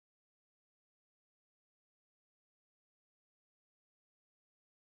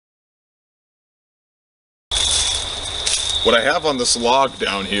What I have on this log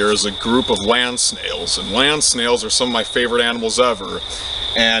down here is a group of land snails, and land snails are some of my favorite animals ever.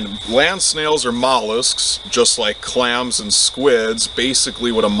 And land snails are mollusks, just like clams and squids.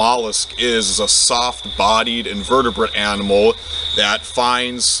 Basically what a mollusk is a soft-bodied invertebrate animal that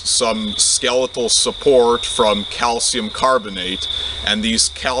finds some skeletal support from calcium carbonate, and these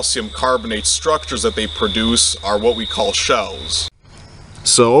calcium carbonate structures that they produce are what we call shells.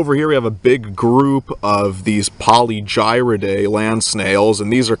 So over here we have a big group of these Polygyridae land snails,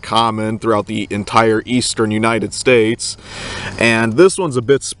 and these are common throughout the entire eastern United States. And this one's a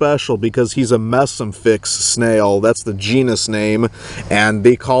bit special because he's a Mesomphix snail. That's the genus name, and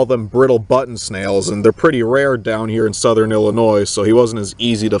they call them brittle button snails, and they're pretty rare down here in southern Illinois, so he wasn't as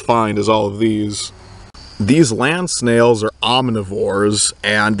easy to find as all of these. These land snails are omnivores,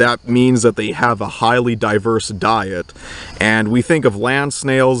 and that means that they have a highly diverse diet. And we think of land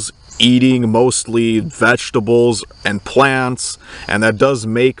snails eating mostly vegetables and plants, and that does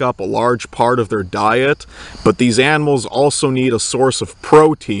make up a large part of their diet, but these animals also need a source of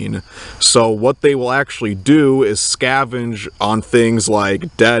protein. So what they will actually do is scavenge on things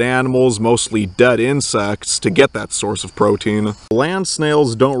like dead animals, mostly dead insects, to get that source of protein. Land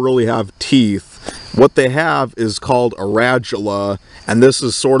snails don't really have teeth. What they have is called a radula, and this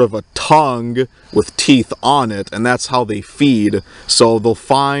is sort of a tongue with teeth on it, and that's how they feed. So they'll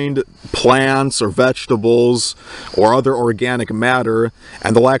find plants or vegetables or other organic matter,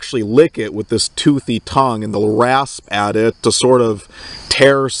 and they'll actually lick it with this toothy tongue, and they'll rasp at it to sort of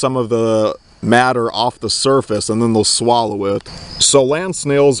tear some of the matter off the surface, and then they'll swallow it. So land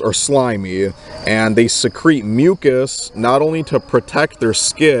snails are slimy, and they secrete mucus not only to protect their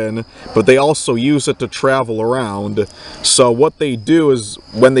skin, but they also use it to travel around. So what they do is,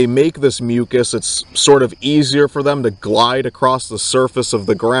 when they make this mucus, it's sort of easier for them to glide across the surface of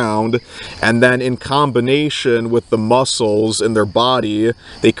the ground, and then in combination with the muscles in their body,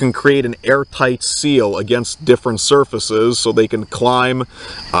 they can create an airtight seal against different surfaces, so they can climb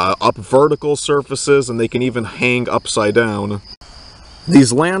up vertical surfaces, and they can even hang upside down.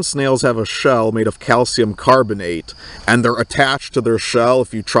 These land snails have a shell made of calcium carbonate, and they're attached to their shell.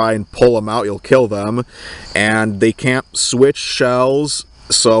 If you try and pull them out, you'll kill them, and they can't switch shells.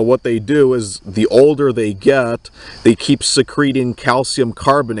 So what they do is, the older they get, they keep secreting calcium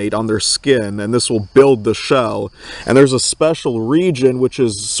carbonate on their skin, and this will build the shell. And there's a special region which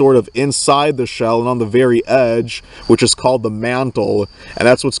is sort of inside the shell and on the very edge, which is called the mantle, and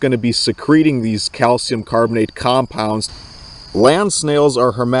that's what's going to be secreting these calcium carbonate compounds. Land snails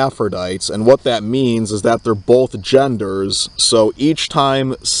are hermaphrodites, and what that means is that they're both genders. So each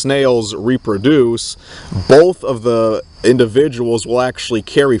time snails reproduce, both of the individuals will actually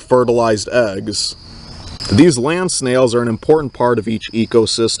carry fertilized eggs. These land snails are an important part of each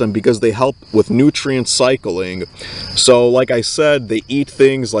ecosystem because they help with nutrient cycling. So like I said, they eat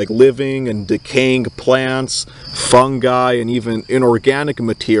things like living and decaying plants, fungi, and even inorganic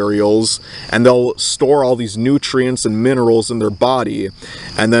materials, and they'll store all these nutrients and minerals in their body.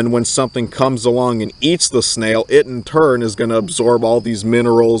 And then when something comes along and eats the snail, it in turn is going to absorb all these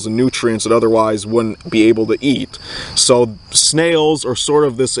minerals and nutrients it otherwise wouldn't be able to eat. So snails are sort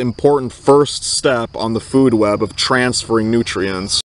of this important first step on the food web of transferring nutrients.